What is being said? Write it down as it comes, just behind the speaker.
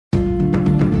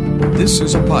This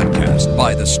is a podcast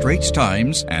by The Straits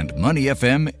Times and Money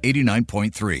FM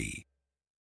 89.3.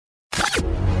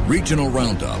 Regional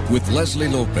Roundup with Leslie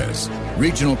Lopez,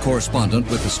 regional correspondent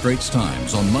with The Straits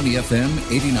Times on Money FM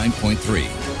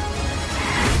 89.3.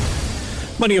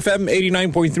 Money FM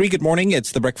 89.3. Good morning.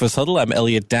 It's the Breakfast Huddle. I'm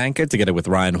Elliot Danker together with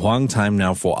Ryan Huang. Time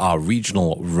now for our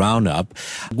regional roundup.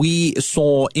 We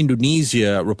saw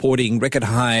Indonesia reporting record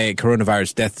high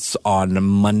coronavirus deaths on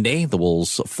Monday. The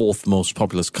world's fourth most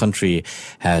populous country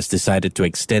has decided to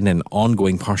extend an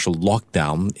ongoing partial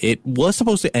lockdown. It was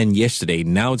supposed to end yesterday.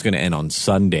 Now it's going to end on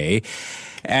Sunday.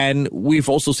 And we've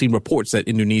also seen reports that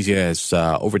Indonesia has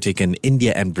overtaken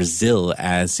India and Brazil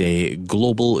as a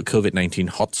global COVID-19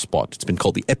 hotspot. It's been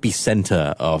called the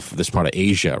epicenter of this part of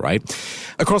Asia, right?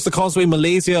 Across the causeway,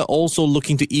 Malaysia also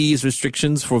looking to ease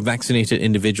restrictions for vaccinated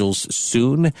individuals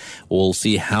soon. We'll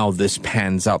see how this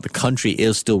pans out. The country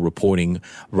is still reporting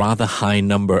rather high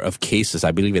number of cases.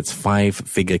 I believe it's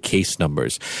 5-figure case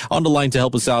numbers. On the line to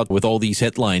help us out with all these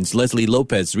headlines, Leslie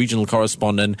Lopez, regional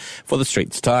correspondent for The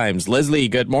Straits Times.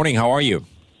 Leslie, good morning. How are you?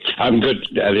 I'm good,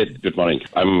 Elliot. Good morning.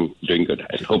 I'm doing good.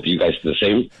 I hope you guys are the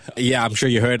same. Yeah, I'm sure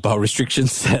you heard about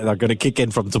restrictions that are going to kick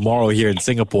in from tomorrow here in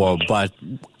Singapore. But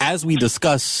as we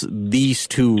discuss these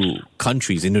two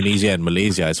countries, Indonesia and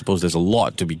Malaysia, I suppose there's a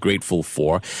lot to be grateful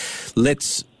for.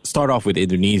 Let's start off with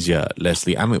Indonesia,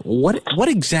 Leslie. I mean, what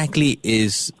exactly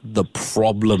is the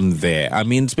problem there? I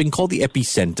mean, it's been called the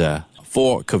epicenter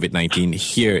for COVID-19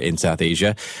 here in South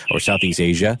Asia or Southeast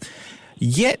Asia.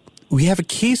 Yet, we have a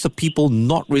case of people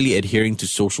not really adhering to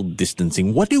social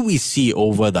distancing. What do we see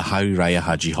over the Hari Raya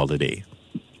Haji holiday?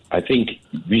 I think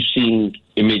we've seen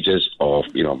images of,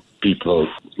 people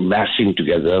massing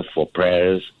together for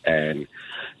prayers and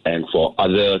for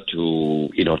other to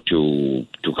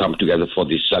come together for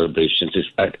these celebrations,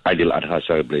 these Aidil Adha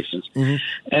celebrations. Mm-hmm.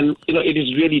 And, it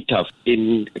is really tough,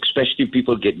 especially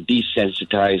people get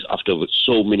desensitized after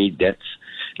so many deaths.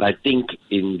 And I think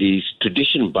in these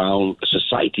tradition-bound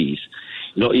societies,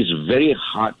 it's very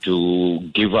hard to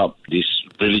give up these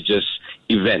religious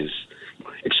events,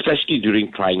 especially during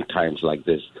trying times like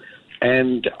this.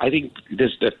 And I think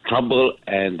there's the trouble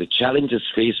and the challenges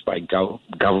faced by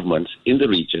governments in the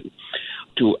region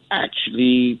to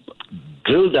actually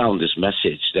drill down this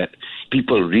message that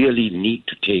people really need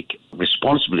to take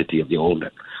responsibility of their own,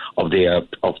 of their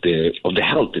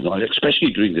health,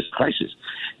 especially during this crisis.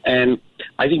 And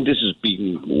I think this has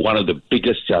been one of the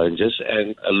biggest challenges,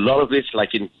 and a lot of it's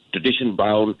like in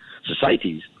tradition-bound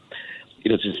societies.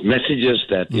 These messages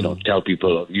that tell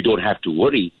people you don't have to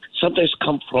worry sometimes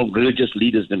come from religious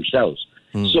leaders themselves.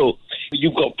 So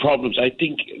you've got problems. I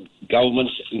think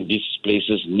governments in these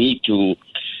places need to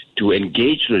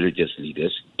engage religious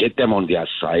leaders, get them on their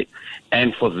side,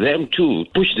 and for them to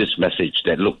push this message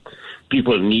that look,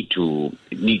 people need to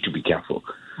be careful.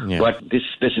 Yeah. But this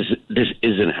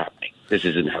isn't happening. This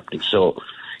isn't happening. So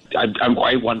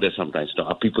I wonder sometimes,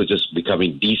 are people just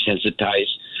becoming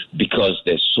desensitized because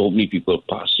there's so many people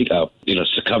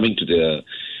succumbing to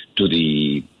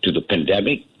the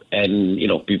pandemic, and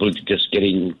people just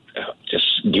giving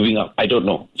up. I don't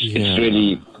know. Yeah.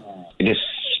 It is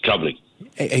troubling.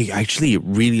 I actually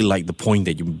really like the point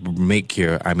that you make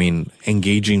here. I mean,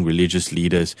 engaging religious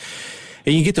leaders.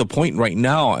 And you get to a point right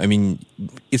now, I mean,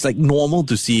 it's like normal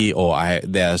to see,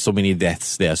 there are so many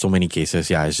deaths, there are so many cases.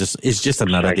 Yeah, it's just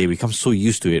another day. We become so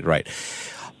used to it, right?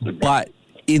 But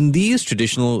in these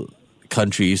traditional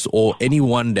countries, or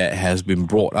anyone that has been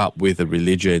brought up with a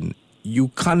religion, you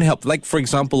can't help. Like, for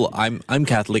example, I'm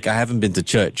Catholic. I haven't been to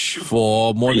church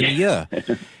for more than a year.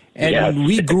 And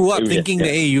we grew up thinking that,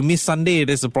 hey, you miss Sunday,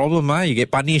 there's a problem, you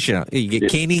get punished, you get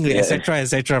caning,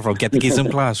 etc., from catechism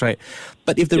class, right?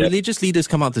 But if the religious leaders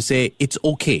come out to say, it's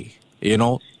okay,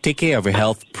 take care of your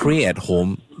health, pray at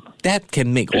home, that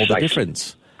can make all the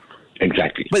difference.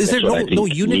 Exactly. But is there no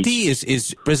unity?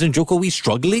 Is President Jokowi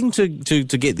struggling to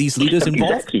get these leaders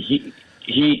involved? Exactly.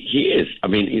 He is. I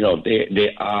mean,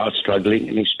 they are struggling,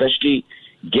 and especially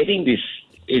getting this,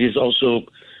 it is also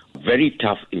very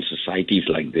tough in societies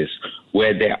like this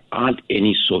where there aren't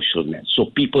any social nets. So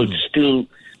people still,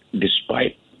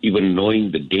 despite even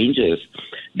knowing the dangers,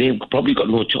 they've probably got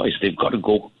no choice. They've got to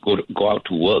go out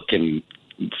to work and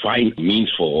find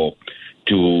means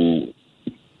to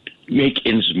make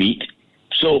ends meet.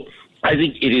 So I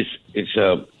think it's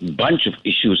a bunch of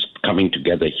issues coming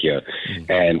together here,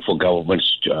 and for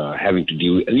governments having to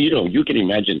deal with, and you can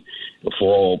imagine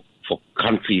for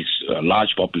countries,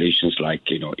 large populations like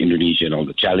Indonesia and all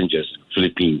the challenges,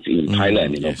 Philippines, even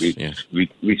Thailand.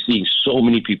 We're seeing so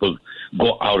many people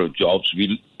go out of jobs.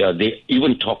 They're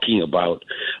even talking about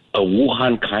a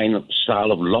Wuhan kind of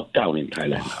style of lockdown in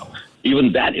Thailand now.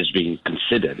 even that is being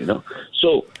considered,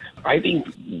 So I think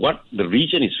what the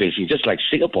region is facing, just like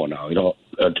Singapore now,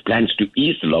 plans to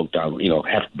ease the lockdown,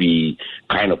 have to be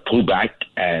kind of pulled back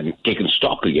and taken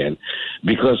stock again,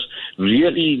 because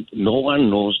really no one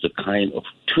knows the kind of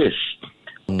twist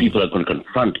people are going to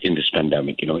confront in this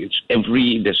pandemic.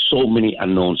 There's so many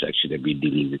unknowns actually that we're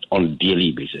dealing with on a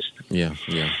daily basis. Yeah.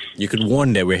 You could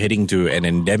warn that we're heading to an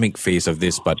endemic phase of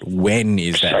this, but when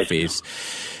is that phase?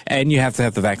 And you have to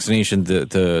have the vaccination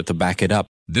to back it up.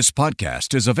 This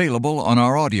podcast is available on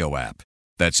our audio app.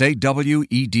 That's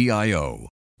AWEDIO.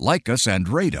 Like us and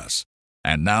rate us.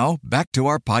 And now, back to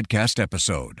our podcast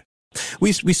episode.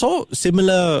 We saw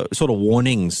similar sort of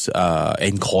warnings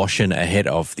and caution ahead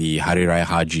of the Hari Raya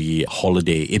Haji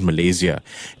holiday in Malaysia,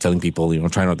 telling people,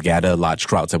 try not to gather large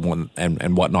crowds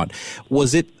and whatnot.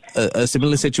 Was it a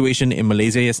similar situation in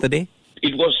Malaysia yesterday?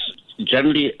 It was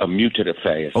generally a muted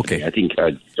affair yesterday. Okay. I think,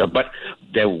 but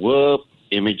there were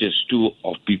images too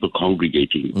of people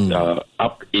congregating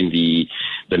up in the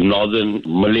northern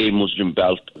Malay Muslim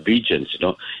belt regions,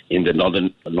 in the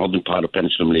northern part of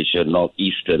Peninsular Malaysia,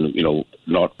 northeastern,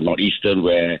 northeastern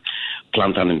where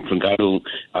Kelantan and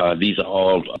Terengganu, these are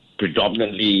all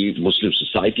predominantly Muslim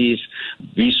societies.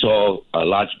 We saw a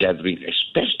large gathering,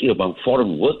 especially among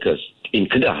foreign workers in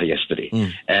Kedah yesterday,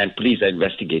 and police are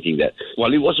investigating that.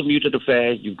 While it was a muted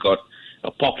affair, you've got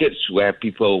pockets where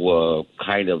people were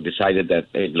kind of decided that,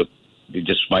 hey, look, you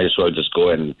just might as well just go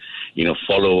and,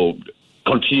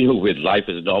 continue with life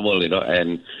as normal,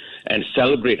 and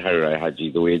celebrate Hari Raya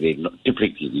Haji the way they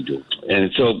typically do.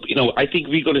 And so, I think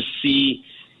we're going to see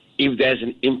if there's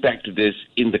an impact to this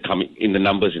in the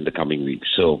numbers in the coming weeks.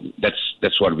 So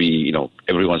that's what we,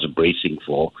 everyone's bracing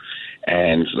for.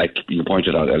 And like you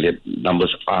pointed out earlier,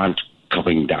 numbers aren't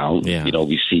coming down. Yeah.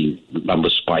 We see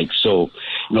numbers spike. So,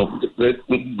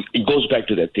 it goes back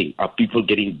to that thing. Are people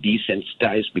getting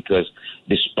desensitized because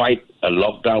despite a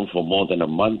lockdown for more than a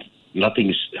month,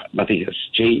 nothing has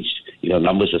changed.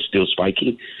 Numbers are still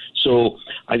spiking. So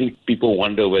I think people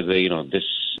wonder whether,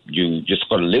 you just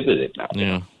got to live with it now.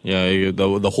 Yeah.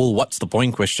 The whole what's the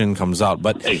point question comes out.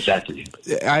 But exactly.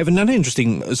 I have another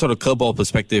interesting sort of curveball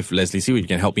perspective, Leslie. See if you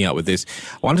can help me out with this.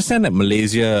 I understand that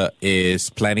Malaysia is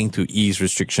planning to ease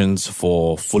restrictions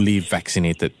for fully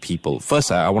vaccinated people.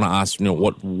 First, I want to ask,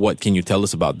 what can you tell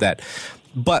us about that?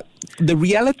 But the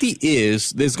reality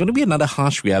is there's going to be another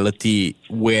harsh reality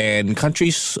when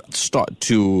countries start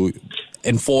to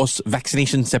enforce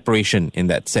vaccination separation in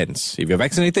that sense. If you're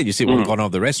vaccinated, you sit one corner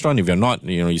of the restaurant. If you're not,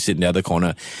 you sit in the other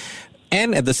corner.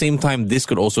 And at the same time, this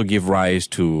could also give rise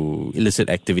to illicit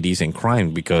activities and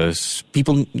crime because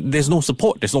there's no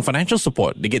support. There's no financial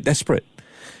support. They get desperate.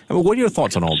 I mean, what are your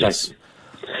thoughts on all this?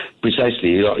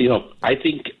 Precisely. I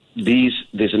think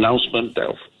this announcement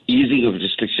of easing of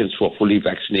restrictions for fully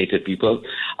vaccinated people,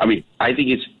 I think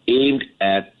it's aimed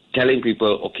at telling people,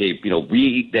 okay,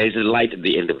 there's a light at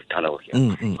the end of the tunnel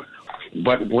here.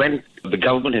 But when the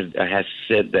government has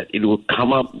said that it will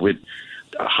come up with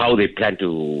how they plan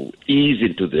to ease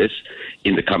into this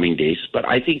in the coming days, but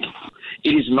I think it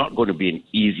is not going to be an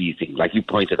easy thing. Like you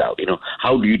pointed out,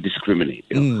 how do you discriminate?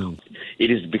 It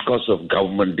is because of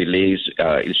government delays,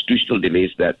 institutional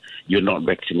delays that you're not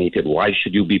vaccinated. Why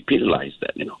should you be penalized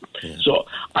then? Yeah. So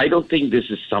I don't think this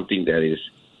is something that is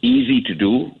easy to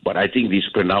do, but I think these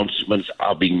pronouncements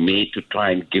are being made to try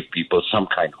and give people some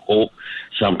kind of hope,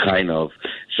 some kind of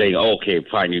saying, okay,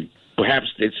 fine.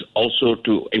 Perhaps it's also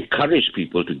to encourage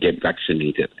people to get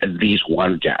vaccinated, at least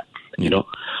one jab,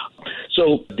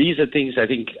 So these are things I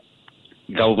think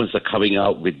governments are coming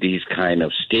out with these kind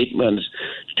of statements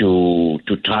to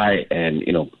try and,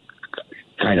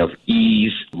 kind of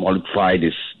mollify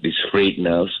these frayed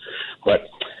nerves. But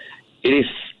it is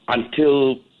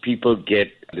until people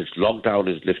get this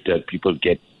lockdown is lifted, people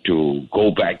get to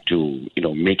go back to,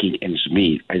 making ends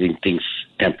meet. I think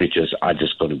temperatures are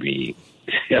just going to be,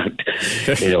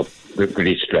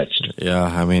 pretty stretched.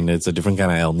 Yeah, it's a different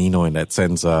kind of El Nino in that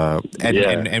sense.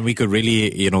 And we could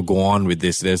really, go on with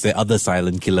this. There's the other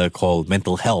silent killer called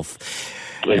mental health.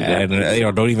 Exactly.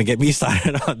 And, don't even get me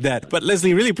started on that. But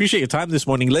Leslie, really appreciate your time this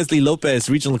morning. Leslie Lopez,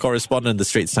 regional correspondent, The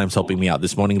Straits Times, helping me out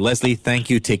this morning. Leslie, thank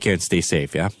you. Take care and stay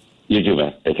safe, yeah? You too,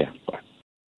 man. Take care. Bye.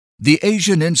 The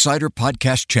Asian Insider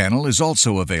Podcast channel is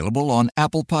also available on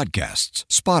Apple Podcasts,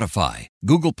 Spotify,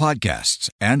 Google Podcasts,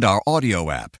 and our audio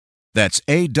app. That's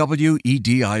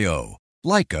AWEDIO.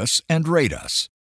 Like us and rate us.